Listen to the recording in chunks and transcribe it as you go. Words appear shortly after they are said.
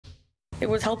it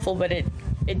was helpful, but it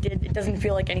doesn't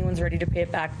feel like anyone's ready to pay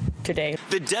it back today.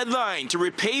 The deadline to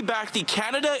repay back the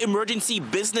Canada Emergency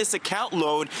Business Account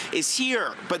loan is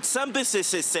here, but some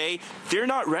businesses say they're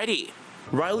not ready.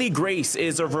 Riley Grace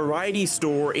is a variety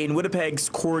store in Winnipeg's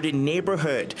Corden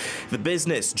neighborhood. The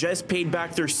business just paid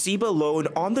back their CEBA loan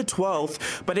on the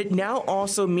 12th, but it now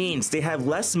also means they have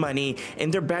less money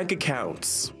in their bank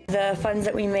accounts. The funds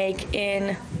that we make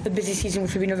in the busy season,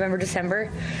 which would be November,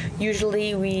 December,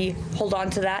 usually we hold on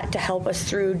to that to help us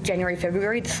through January,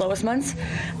 February, the slowest months.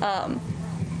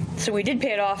 So we did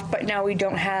pay it off, but now we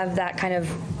don't have that kind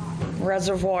of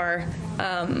reservoir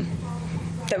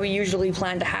that we usually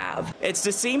plan to have. It's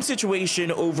the same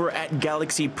situation over at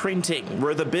Galaxy Printing,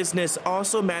 where the business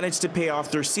also managed to pay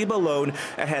off their CEBA loan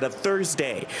ahead of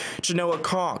Thursday. Genoa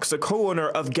Cox, a co-owner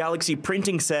of Galaxy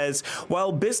Printing, says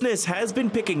while business has been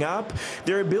picking up,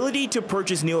 their ability to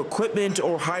purchase new equipment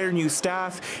or hire new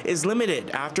staff is limited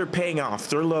after paying off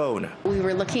their loan. We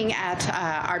were looking at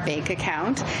our bank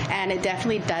account, and it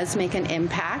definitely does make an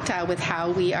impact with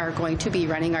how we are going to be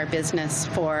running our business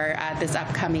for this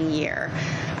upcoming year.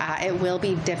 It will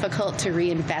be difficult to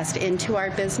reinvest into our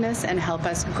business and help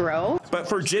us grow. But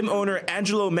for gym owner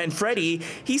Angelo Manfredi,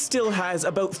 he still has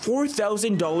about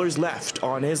 $4,000 left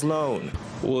on his loan.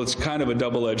 Well, it's kind of a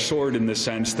double-edged sword in the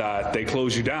sense that they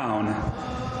close you down,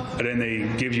 and then they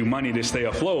give you money to stay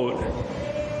afloat.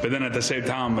 But then at the same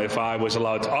time, if I was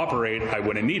allowed to operate, I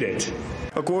wouldn't need it.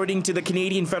 According to the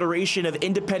Canadian Federation of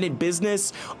Independent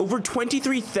Business, over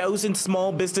 23,000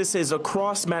 small businesses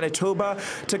across Manitoba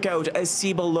took out a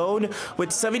CEBA loan, with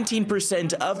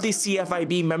 17% of the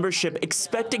CFIB membership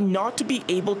expecting not to be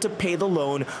able to pay the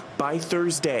loan by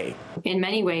Thursday. In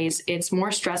many ways, it's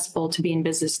more stressful to be in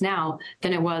business now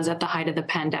than it was at the height of the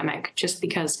pandemic, just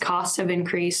because costs have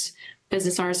increased,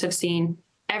 business owners have seen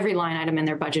every line item in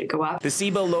their budget go up. The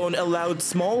CEBA loan allowed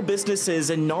small businesses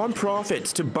and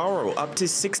nonprofits to borrow up to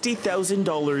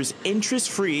 $60,000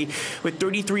 interest-free, with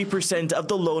 33% of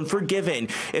the loan forgiven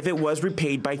if it was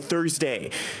repaid by Thursday.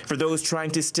 For those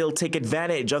trying to still take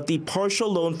advantage of the partial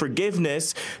loan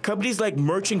forgiveness, companies like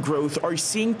Merchant Growth are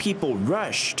seeing people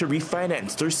rush to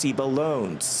refinance their CEBA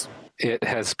loans. It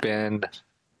has been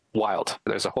wild.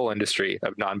 There's a whole industry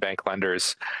of non-bank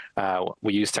lenders.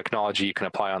 We use technology you can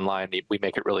apply online. We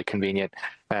make it really convenient.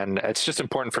 And it's just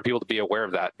important for people to be aware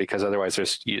of that, because otherwise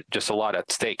there's just a lot at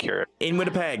stake here. In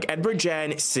Winnipeg,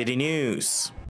 Djan, City News.